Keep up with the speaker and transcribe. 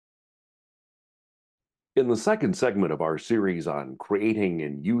In the second segment of our series on creating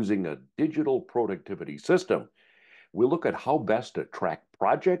and using a digital productivity system, we look at how best to track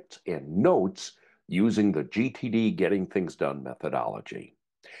projects and notes using the GTD Getting Things Done methodology.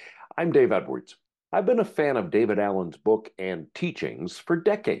 I'm Dave Edwards. I've been a fan of David Allen's book and teachings for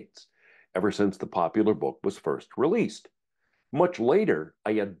decades, ever since the popular book was first released. Much later,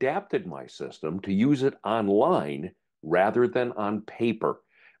 I adapted my system to use it online rather than on paper,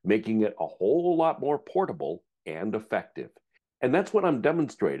 making it a whole lot more portable and effective. And that's what I'm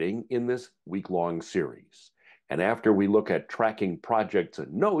demonstrating in this week-long series. And after we look at tracking projects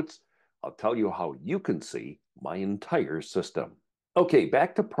and notes, I'll tell you how you can see my entire system. Okay,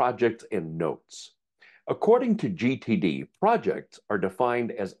 back to projects and notes. According to GTD, projects are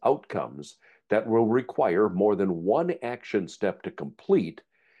defined as outcomes that will require more than one action step to complete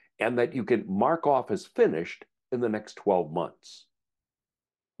and that you can mark off as finished in the next 12 months.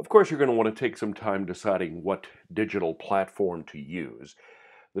 Of course, you're going to want to take some time deciding what digital platform to use.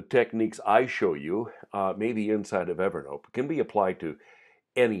 The techniques I show you, maybe inside of Evernote, can be applied to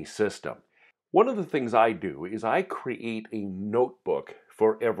any system. One of the things I do is I create a notebook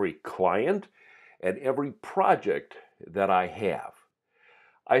for every client and every project that I have.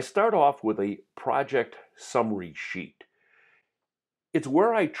 I start off with a project summary sheet. It's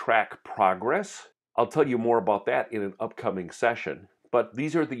where I track progress. I'll tell you more about that in an upcoming session, but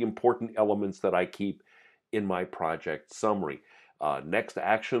these are the important elements that I keep in my project summary. Next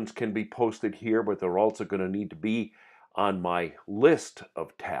actions can be posted here, but they're also going to need to be on my list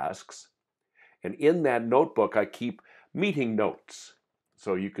of tasks. And in that notebook, I keep meeting notes.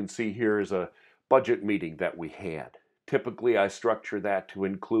 So you can see here is a budget meeting that we had. Typically, I structure that to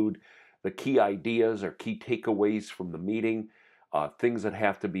include the key ideas or key takeaways from the meeting, things that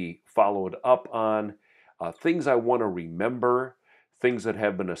have to be followed up on, things I want to remember, things that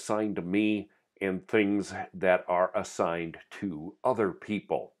have been assigned to me, and things that are assigned to other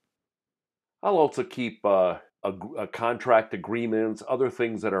people. I'll also keep contract agreements, other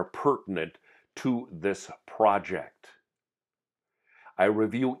things that are pertinent to this project. I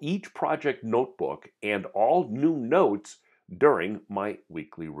review each project notebook and all new notes during my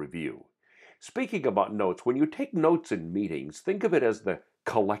weekly review. Speaking about notes, when you take notes in meetings, think of it as the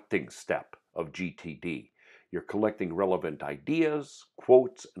collecting step of GTD. You're collecting relevant ideas,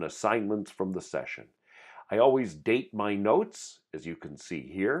 quotes, and assignments from the session. I always date my notes, as you can see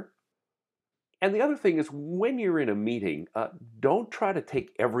here. And the other thing is, when you're in a meeting, don't try to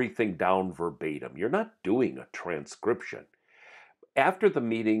take everything down verbatim. You're not doing a transcription. After the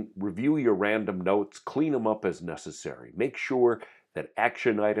meeting, review your random notes, clean them up as necessary. Make sure that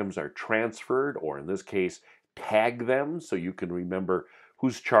action items are transferred, or in this case, tag them so you can remember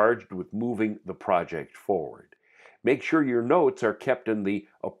who's charged with moving the project forward. Make sure your notes are kept in the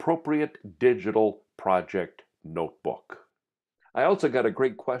appropriate digital project notebook. I also got a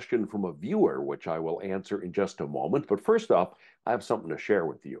great question from a viewer, which I will answer in just a moment. But first off, I have something to share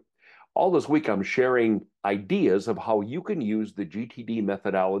with you. All this week, I'm sharing ideas of how you can use the GTD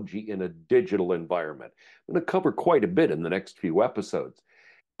methodology in a digital environment. I'm going to cover quite a bit in the next few episodes.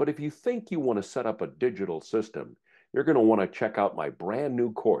 But if you think you want to set up a digital system, you're going to want to check out my brand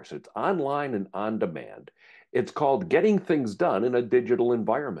new course. It's online and on demand. It's called Getting Things Done in a Digital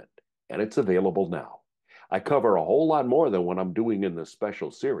Environment, and it's available now. I cover a whole lot more than what I'm doing in this special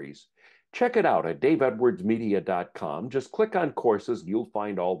series. Check it out at daveedwardsmedia.com. Just click on courses, and you'll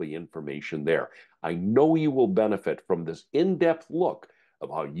find all the information there. I know you will benefit from this in-depth look of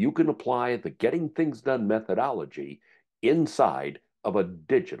how you can apply the Getting Things Done methodology inside of a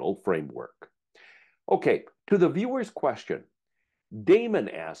digital framework. Okay, to the viewer's question, Damon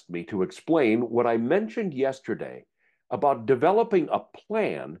asked me to explain what I mentioned yesterday about developing a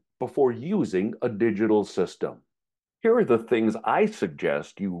plan before using a digital system. Here are the things I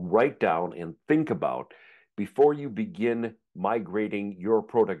suggest you write down and think about before you begin migrating your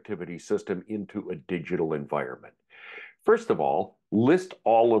productivity system into a digital environment. First of all, list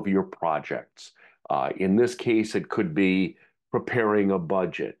all of your projects. In this case, it could be preparing a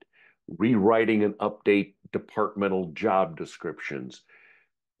budget, rewriting and update departmental job descriptions,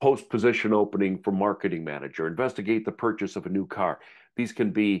 post position opening for marketing manager, investigate the purchase of a new car. These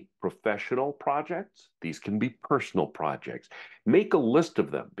can be professional projects. These can be personal projects. Make a list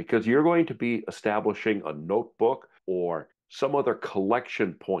of them because you're going to be establishing a notebook or some other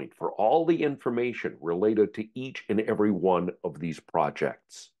collection point for all the information related to each and every one of these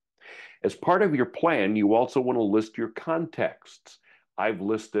projects. As part of your plan, you also want to list your contexts. I've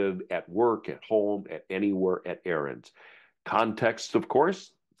listed at work, at home, at anywhere, at errands. Context, of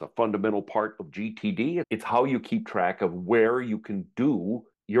course, is a fundamental part of GTD. It's how you keep track of where you can do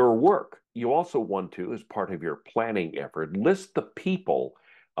your work. You also want to, as part of your planning effort, list the people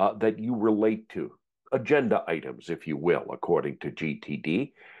that you relate to, agenda items, if you will, according to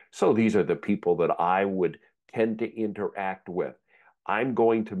GTD. So these are the people that I would tend to interact with. I'm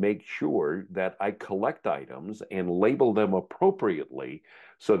going to make sure that I collect items and label them appropriately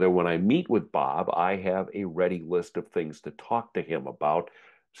so that when I meet with Bob, I have a ready list of things to talk to him about.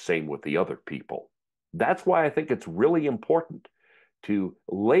 Same with the other people. That's why I think it's really important to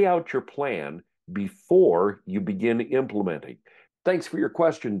lay out your plan before you begin implementing. Thanks for your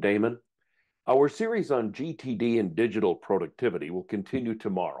question, Damon. Our series on GTD and digital productivity will continue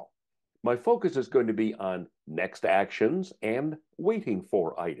tomorrow. My focus is going to be on next actions and waiting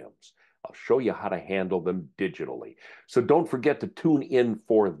for items. I'll show you how to handle them digitally. So don't forget to tune in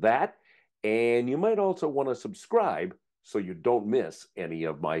for that. And you might also want to subscribe so you don't miss any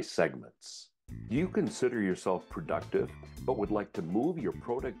of my segments. Do you consider yourself productive, but would like to move your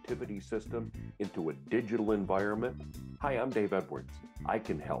productivity system into a digital environment? Hi, I'm Dave Edwards. I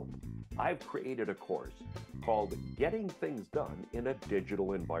can help. I've created a course called Getting Things Done in a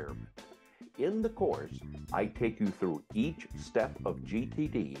Digital Environment. In the course, I take you through each step of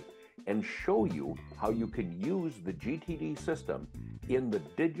GTD and show you how you can use the GTD system in the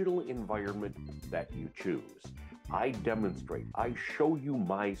digital environment that you choose. I demonstrate, I show you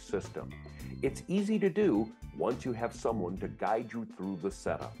my system. It's easy to do once you have someone to guide you through the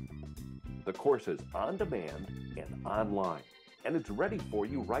setup. The course is on demand and online, and it's ready for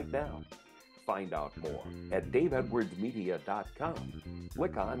you right now. Find out more at daveedwardsmedia.com.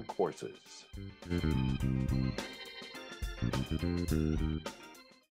 Click on Courses.